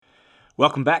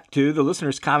Welcome back to the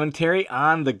listener's commentary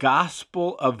on the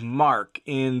Gospel of Mark.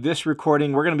 In this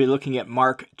recording, we're going to be looking at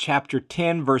Mark chapter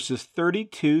 10, verses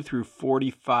 32 through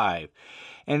 45.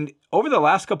 And over the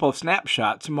last couple of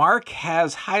snapshots, Mark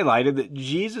has highlighted that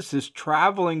Jesus is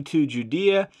traveling to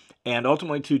Judea and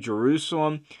ultimately to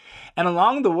Jerusalem. And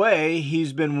along the way,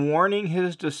 he's been warning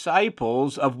his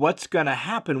disciples of what's going to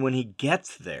happen when he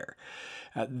gets there.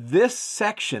 This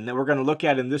section that we're going to look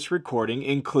at in this recording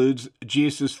includes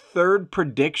Jesus' third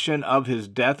prediction of his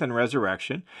death and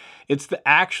resurrection. It's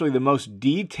actually the most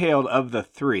detailed of the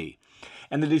three.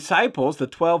 And the disciples, the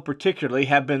 12 particularly,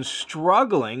 have been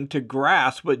struggling to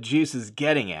grasp what Jesus is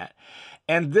getting at.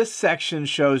 And this section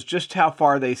shows just how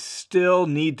far they still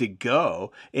need to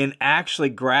go in actually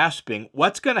grasping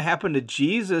what's going to happen to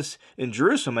Jesus in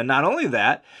Jerusalem. And not only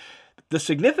that, the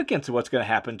significance of what's going to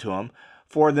happen to him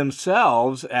for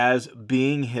themselves as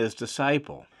being his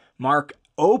disciple. Mark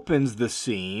opens the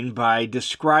scene by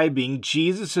describing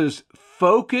Jesus'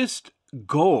 focused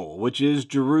goal, which is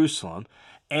Jerusalem,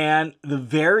 and the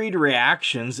varied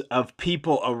reactions of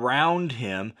people around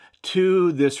him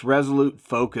to this resolute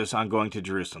focus on going to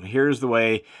Jerusalem. Here's the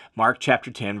way Mark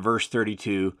chapter 10, verse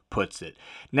 32 puts it.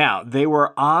 Now, they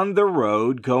were on the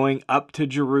road going up to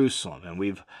Jerusalem, and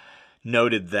we've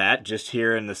noted that just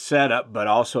here in the setup, but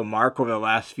also Mark over the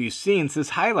last few scenes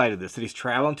has highlighted this, that he's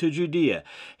traveling to Judea.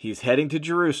 He's heading to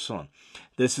Jerusalem.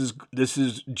 This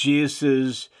is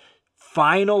Jesus'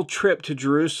 final trip to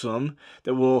Jerusalem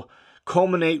that will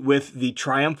culminate with the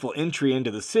triumphal entry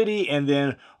into the city and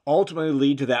then ultimately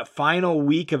lead to that final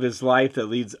week of his life that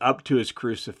leads up to his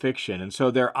crucifixion. And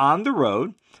so they're on the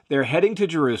road. They're heading to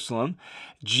Jerusalem.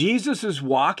 Jesus is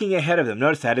walking ahead of them.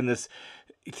 Notice that in this,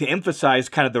 to emphasize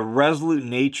kind of the resolute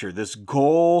nature, this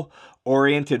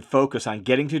goal-oriented focus on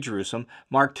getting to Jerusalem,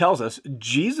 Mark tells us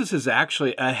Jesus is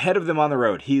actually ahead of them on the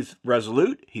road. He's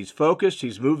resolute, he's focused,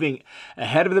 he's moving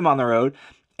ahead of them on the road,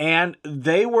 and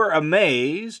they were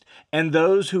amazed, and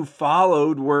those who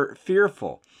followed were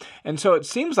fearful. And so it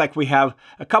seems like we have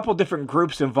a couple different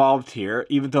groups involved here,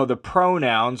 even though the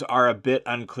pronouns are a bit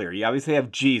unclear. You obviously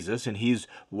have Jesus, and he's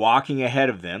walking ahead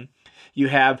of them. You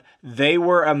have, they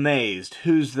were amazed.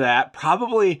 Who's that?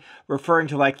 Probably referring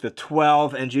to like the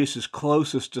 12 and Jesus'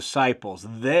 closest disciples.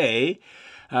 They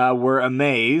were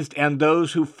amazed, and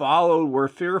those who followed were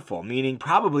fearful, meaning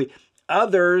probably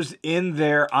others in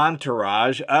their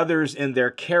entourage, others in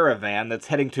their caravan that's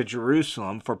heading to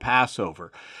Jerusalem for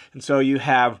Passover. And so you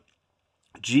have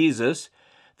Jesus,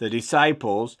 the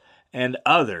disciples, and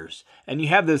others. And you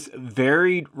have this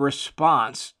varied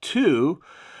response to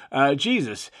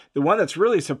Jesus. The one that's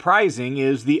really surprising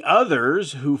is the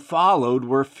others who followed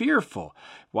were fearful.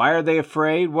 Why are they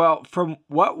afraid? Well, from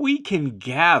what we can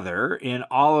gather in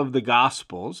all of the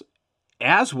Gospels,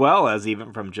 as well as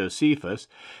even from Josephus,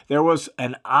 there was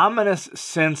an ominous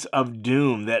sense of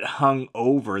doom that hung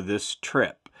over this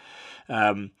trip.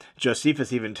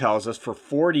 Josephus even tells us for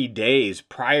 40 days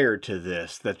prior to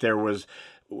this that there was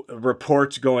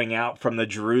reports going out from the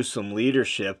Jerusalem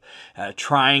leadership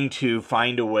trying to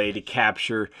find a way to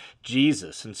capture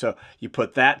Jesus. And so you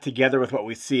put that together with what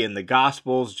we see in the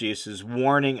Gospels, Jesus'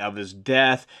 warning of his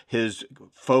death, his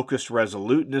focused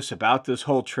resoluteness about this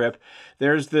whole trip.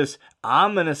 There's this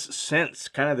ominous sense,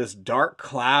 kind of this dark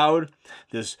cloud,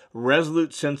 this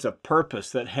resolute sense of purpose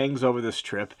that hangs over this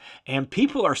trip. And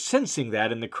people are sensing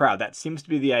that in the crowd. That seems to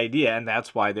be the idea, and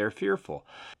that's why they're fearful.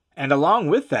 And along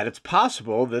with that, it's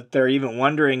possible that they're even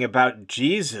wondering about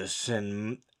Jesus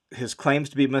and his claims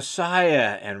to be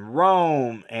Messiah and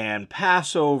Rome and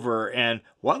Passover and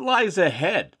what lies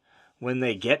ahead when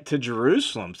they get to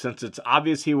Jerusalem, since it's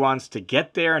obvious he wants to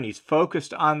get there and he's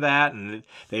focused on that, and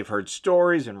they've heard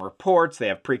stories and reports, they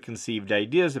have preconceived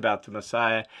ideas about the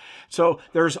Messiah. So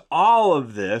there's all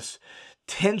of this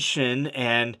tension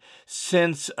and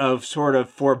sense of sort of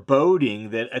foreboding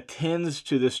that attends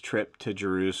to this trip to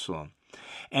Jerusalem.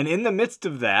 And in the midst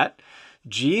of that,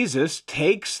 Jesus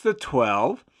takes the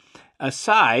 12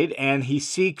 aside and he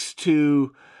seeks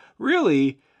to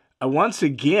really, once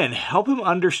again, help him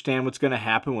understand what's going to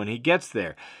happen when he gets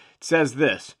there. It says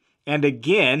this, "And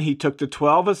again he took the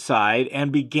 12 aside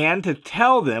and began to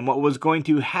tell them what was going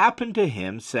to happen to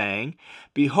him, saying,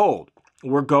 'Behold,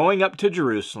 we're going up to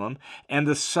Jerusalem, and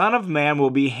the Son of Man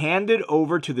will be handed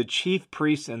over to the chief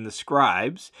priests and the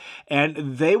scribes, and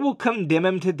they will condemn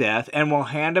him to death and will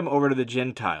hand him over to the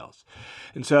Gentiles.'"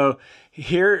 And so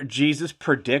here Jesus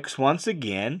predicts once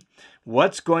again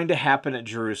what's going to happen at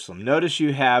Jerusalem. Notice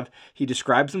he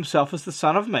describes himself as the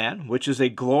Son of Man, which is a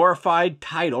glorified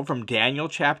title from Daniel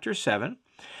chapter 7.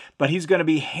 but he's going to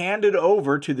be handed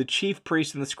over to the chief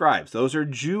priests and the scribes. Those are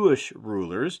Jewish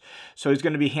rulers. So he's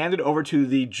going to be handed over to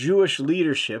the Jewish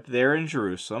leadership there in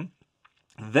Jerusalem.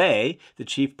 They, the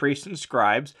chief priests and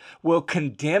scribes, will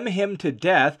condemn him to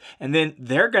death, and then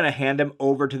they're going to hand him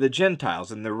over to the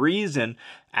Gentiles. And the reason,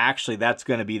 actually, that's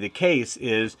going to be the case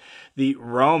is the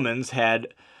Romans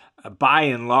had, by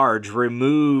and large,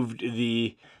 removed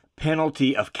the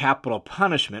penalty of capital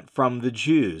punishment from the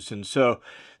Jews. And so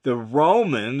the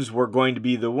Romans were going to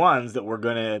be the ones that were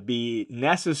going to be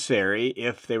necessary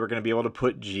if they were going to be able to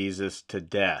put Jesus to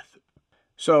death.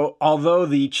 So, although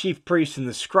the chief priests and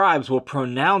the scribes will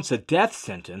pronounce a death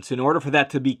sentence, in order for that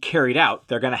to be carried out,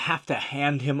 they're going to have to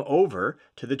hand him over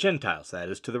to the Gentiles, that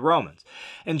is, to the Romans.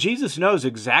 And Jesus knows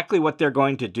exactly what they're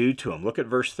going to do to him. Look at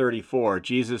verse 34.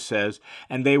 Jesus says,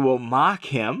 "And they will mock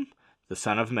him, the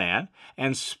Son of Man,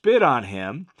 and spit on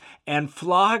him, and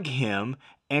flog him,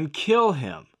 and kill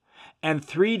him. And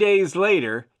 3 days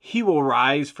later, he will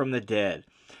rise from the dead."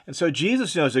 And so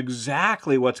Jesus knows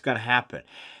exactly what's going to happen.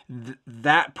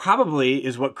 That probably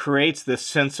is what creates this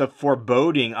sense of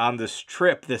foreboding on this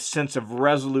trip, this sense of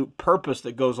resolute purpose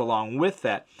that goes along with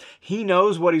that. He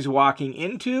knows what he's walking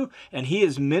into, and he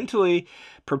is mentally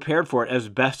prepared for it as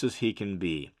best as he can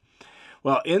be.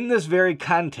 Well, in this very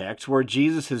context where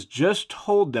Jesus has just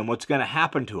told them what's going to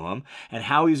happen to him and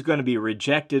how he's going to be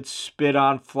rejected, spit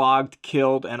on, flogged,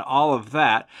 killed, and all of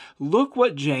that, look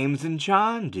what James and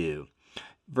John do.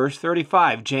 Verse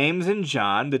 35, James and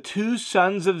John, the two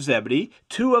sons of Zebedee,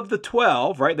 2 of the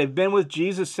 12, right? They've been with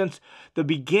Jesus since the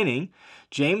beginning.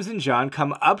 James and John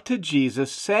come up to Jesus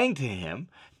saying to him,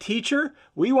 "Teacher,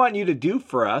 we want you to do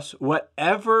for us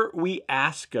whatever we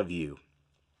ask of you."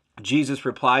 Jesus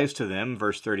replies to them,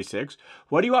 verse 36,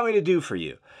 "What do you want me to do for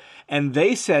you?" And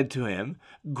they said to him,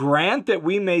 "Grant that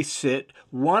we may sit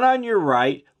one on your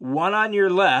right, one on your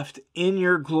left in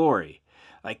your glory."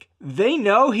 Like, they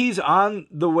know he's on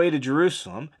the way to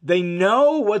Jerusalem. They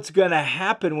know what's going to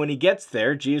happen when he gets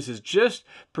there. Jesus just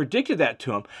predicted that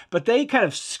to them. But they kind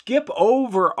of skip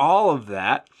over all of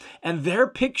that, and they're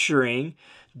picturing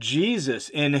Jesus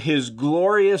in his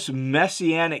glorious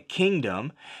messianic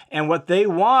kingdom, and what they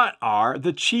want are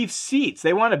the chief seats.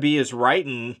 They want to be his right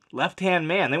and left-hand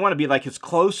man. They want to be like his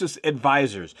closest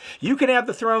advisors. You can have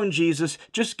the throne, Jesus.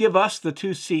 Just give us the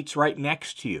 2 seats right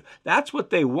next to you. That's what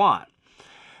they want.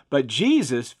 But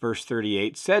Jesus, verse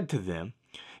 38, said to them,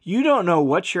 "You don't know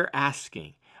what you're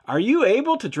asking. Are you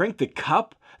able to drink the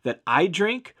cup that I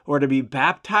drink, or to be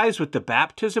baptized with the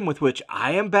baptism with which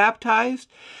I am baptized?"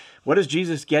 What is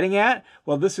Jesus getting at?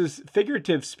 Well, this is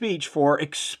figurative speech for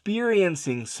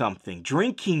experiencing something.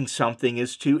 Drinking something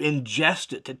is to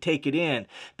ingest it, to take it in.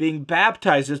 Being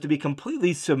baptized is to be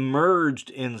completely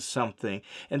submerged in something.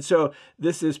 And so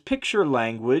this is picture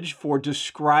language for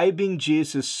describing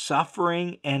Jesus'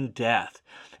 suffering and death.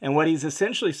 And what he's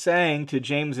essentially saying to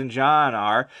James and John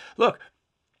are, look,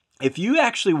 if you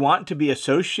actually want to be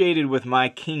associated with my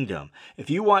kingdom,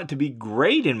 if you want to be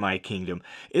great in my kingdom,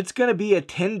 it's going to be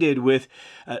attended with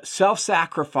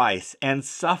self-sacrifice and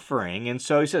suffering. And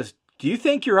so he says, do you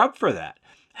think you're up for that?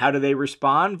 How do they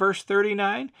respond? Verse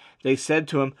 39, they said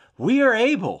to him, "We are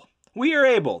able. We are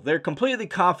able." They're completely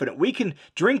confident. We can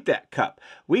drink that cup.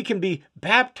 We can be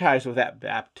baptized with that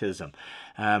baptism.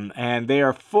 And they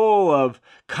are full of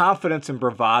confidence and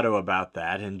bravado about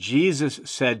that. And Jesus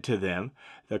said to them,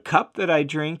 "The cup that I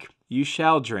drink, you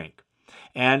shall drink,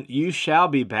 and you shall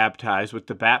be baptized with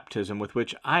the baptism with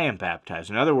which I am baptized."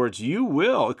 In other words, you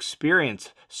will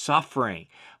experience suffering,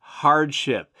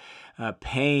 hardship,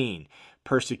 pain,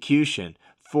 persecution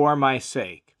for my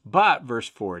sake. But, verse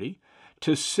 40,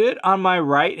 "To sit on my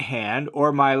right hand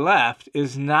or my left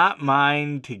is not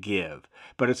mine to give,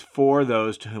 but it's for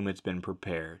those to whom it's been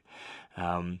prepared."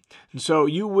 And so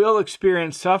you will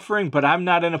experience suffering, but I'm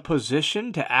not in a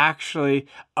position to actually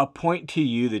appoint to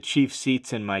you the chief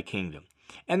seats in my kingdom.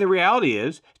 And the reality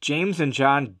is, James and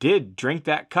John did drink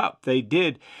that cup. They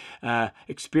did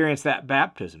experience that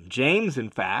baptism. James, in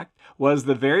fact, was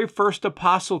the very first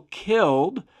apostle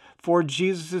killed for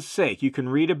Jesus' sake. You can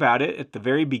read about it at the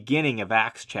very beginning of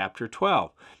Acts chapter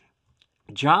 12.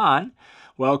 John,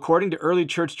 well, according to early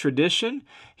church tradition,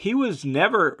 he was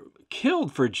never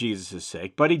killed for Jesus'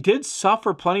 sake, but he did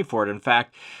suffer plenty for it. In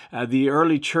fact, the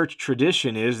early church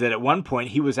tradition is that at one point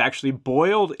he was actually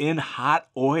boiled in hot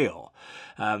oil.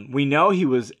 We know he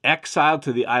was exiled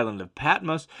to the island of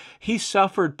Patmos. He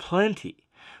suffered plenty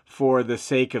for the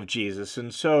sake of Jesus.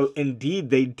 And so, indeed,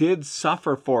 they did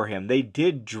suffer for him. They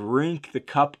did drink the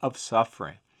cup of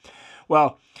suffering.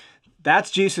 Well,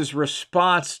 that's Jesus'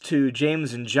 response to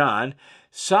James and John.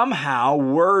 somehow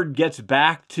word gets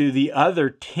back to the other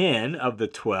 10 of the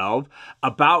 12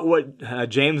 about what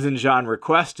James and John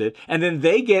requested, and then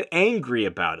they get angry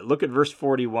about it. Look at verse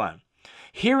 41.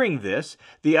 Hearing this,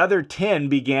 the other 10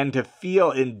 began to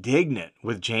feel indignant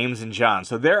with James and John.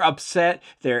 So they're upset,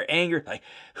 they're angry. Like,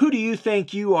 who do you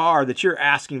think you are that you're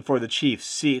asking for the chief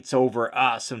seats over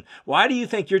us? And why do you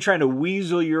think you're trying to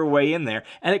weasel your way in there?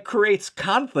 And it creates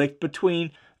conflict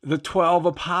between the 12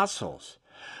 apostles.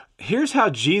 Here's how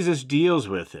Jesus deals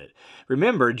with it.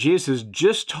 Remember, Jesus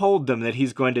just told them that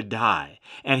he's going to die.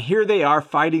 And here they are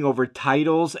fighting over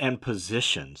titles and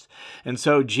positions. And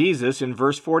so Jesus, in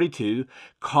verse 42,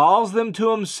 calls them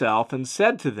to himself and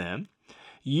said to them,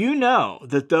 "You know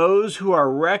that those who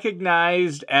are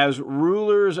recognized as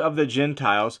rulers of the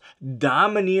Gentiles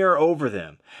domineer over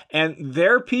them, and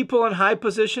their people in high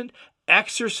position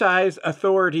exercise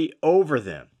authority over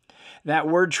them." That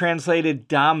word translated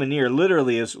domineer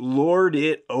literally is lord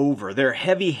it over. They're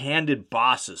heavy-handed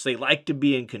bosses. They like to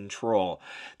be in control.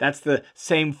 That's the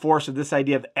same force of this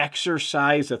idea of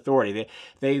exercise authority.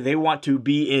 They want to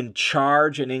be in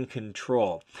charge and in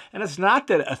control. And it's not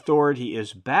that authority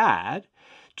is bad.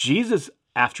 Jesus,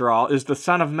 after all, is the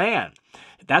Son of Man.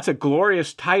 That's a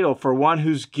glorious title for one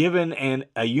who's given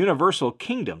a universal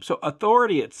kingdom. So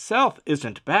authority itself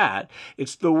isn't bad.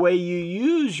 It's the way you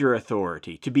use your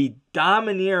authority to be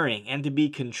domineering and to be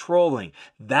controlling.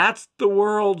 That's the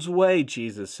world's way,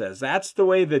 Jesus says. That's the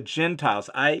way the Gentiles,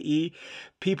 i.e.,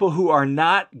 people who are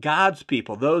not God's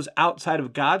people, those outside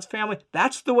of God's family,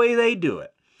 that's the way they do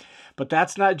it. But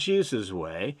that's not Jesus'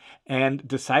 way, and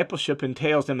discipleship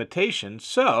entails imitation.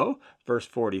 So, verse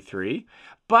 43,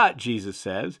 but, Jesus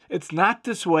says, it's not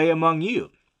this way among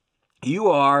you. You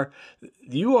are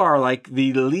like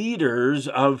the leaders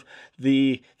of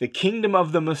the kingdom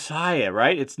of the Messiah,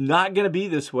 right? It's not going to be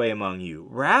this way among you.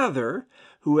 Rather,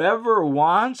 whoever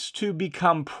wants to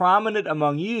become prominent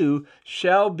among you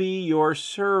shall be your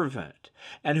servant,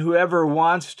 and whoever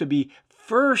wants to be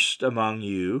first among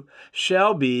you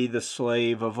shall be the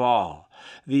slave of all.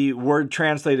 The word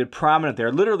translated prominent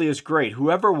there literally is great.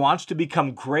 Whoever wants to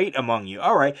become great among you.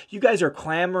 All right, you guys are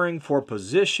clamoring for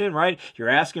position, right? You're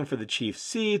asking for the chief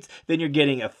seats, then you're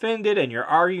getting offended and you're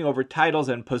arguing over titles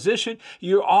and position.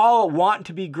 You all want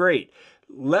to be great.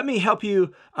 Let me help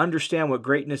you understand what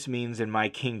greatness means in my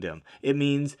kingdom. It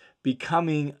means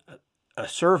becoming a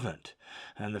servant.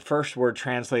 And the first word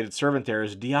translated servant there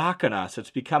is diakonos. It's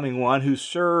becoming one who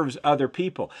serves other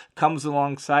people, comes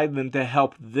alongside them to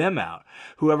help them out.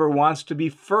 Whoever wants to be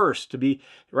first, to be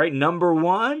number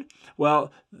one,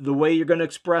 well, the way you're going to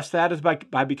express that is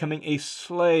by becoming a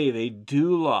slave, a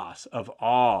doulos of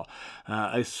all,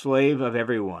 a slave of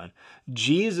everyone.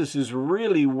 Jesus is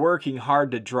really working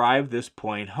hard to drive this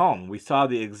point home. We saw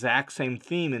the exact same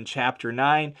theme in chapter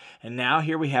 9, and now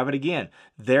here we have it again.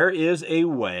 There is a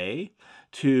way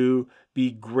to be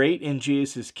great in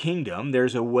Jesus' kingdom.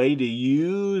 There's a way to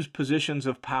use positions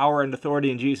of power and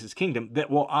authority in Jesus' kingdom that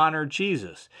will honor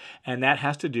Jesus. And that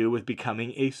has to do with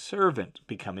becoming a servant,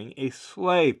 becoming a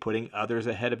slave, putting others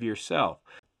ahead of yourself.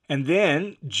 And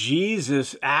then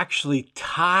Jesus actually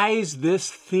ties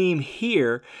this theme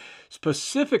here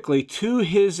specifically to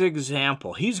his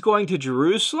example. He's going to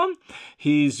Jerusalem,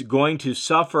 he's going to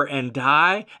suffer and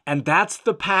die, and that's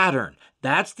the pattern.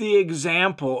 That's the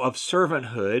example of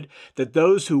servanthood that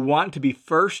those who want to be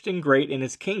first and great in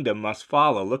his kingdom must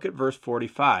follow. Look at verse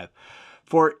 45.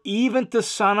 For even the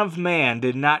Son of Man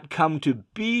did not come to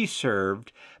be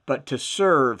served, but to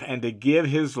serve and to give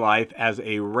his life as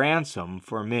a ransom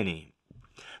for many.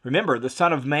 Remember, the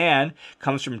Son of Man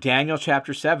comes from Daniel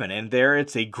chapter 7, and there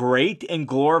it's a great and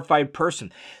glorified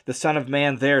person. The Son of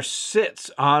Man there sits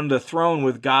on the throne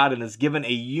with God and is given a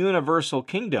universal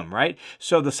kingdom, right?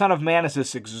 So the Son of Man is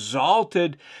this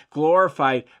exalted,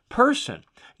 glorified person.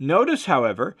 Notice,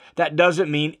 however, that doesn't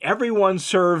mean everyone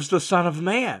serves the Son of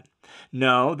Man.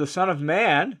 No, the Son of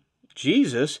Man,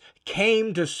 Jesus,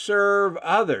 came to serve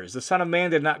others. The Son of Man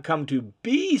did not come to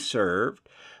be served,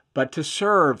 but to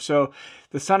serve. So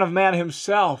the Son of Man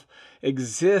himself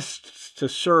exists to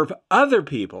serve other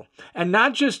people, and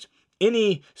not just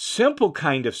any simple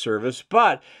kind of service,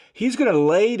 but he's going to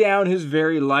lay down his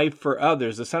very life for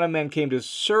others. The Son of Man came to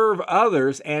serve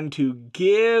others and to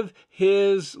give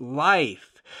his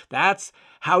life. That's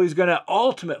how he's going to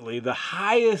ultimately, the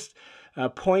highest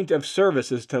point of service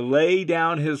is to lay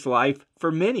down his life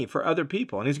for many, for other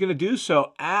people. And he's going to do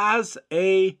so as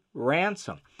a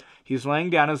ransom. He's laying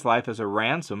down his life as a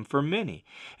ransom for many.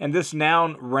 And this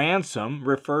noun ransom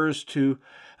refers to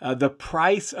the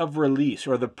price of release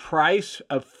or the price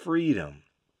of freedom.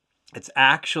 It's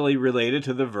actually related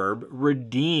to the verb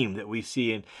redeem that we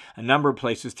see in a number of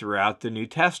places throughout the New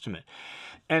Testament.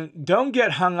 And don't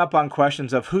get hung up on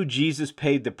questions of who Jesus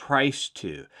paid the price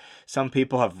to. Some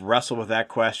people have wrestled with that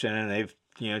question and they've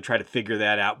tried to figure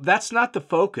that out. That's not the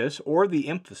focus or the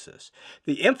emphasis.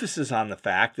 The emphasis on the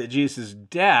fact that Jesus'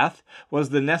 death was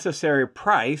the necessary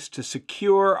price to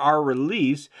secure our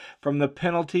release from the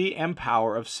penalty and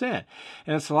power of sin.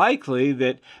 And it's likely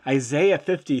that Isaiah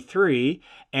 53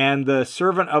 and the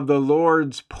servant of the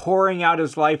Lord's pouring out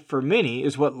his life for many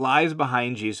is what lies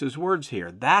behind Jesus' words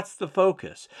here. That's the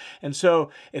focus. And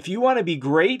so if you want to be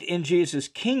great in Jesus'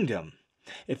 kingdom,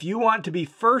 if you want to be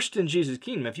first in Jesus'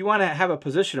 kingdom, if you want to have a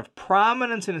position of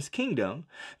prominence in his kingdom,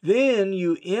 then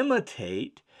you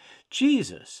imitate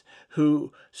Jesus,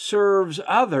 who serves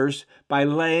others by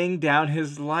laying down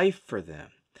his life for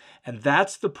them. And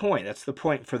that's the point. That's the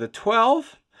point for the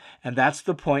 12, and that's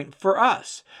the point for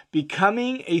us.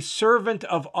 Becoming a servant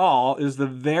of all is the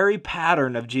very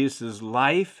pattern of Jesus'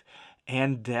 life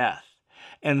and death.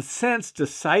 And since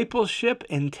discipleship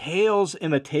entails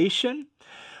imitation,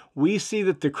 we see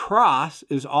that the cross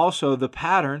is also the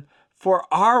pattern for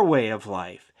our way of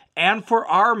life and for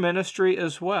our ministry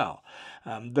as well.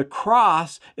 The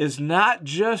cross is not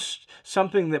just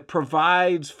something that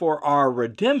provides for our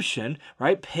redemption,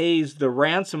 right? Pays the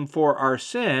ransom for our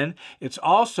sin. It's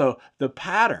also the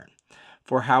pattern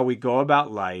for how we go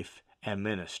about life and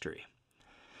ministry.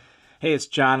 Hey, it's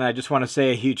John. I just want to say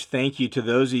a huge thank you to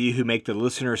those of you who make the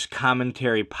Listener's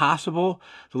Commentary possible.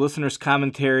 The Listener's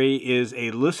Commentary is a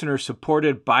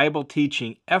listener-supported Bible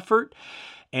teaching effort,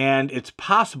 and it's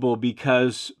possible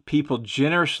because people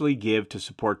generously give to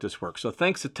support this work. So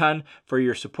thanks a ton for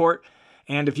your support.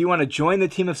 And if you want to join the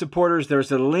team of supporters,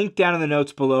 there's a link down in the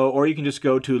notes below, or you can just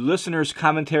go to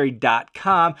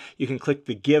listenerscommentary.com. You can click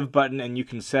the Give button, and you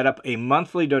can set up a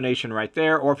monthly donation right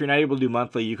there. Or if you're not able to do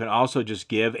monthly, you can also just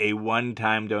give a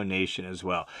one-time donation as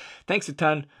well. Thanks a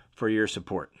ton for your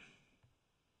support.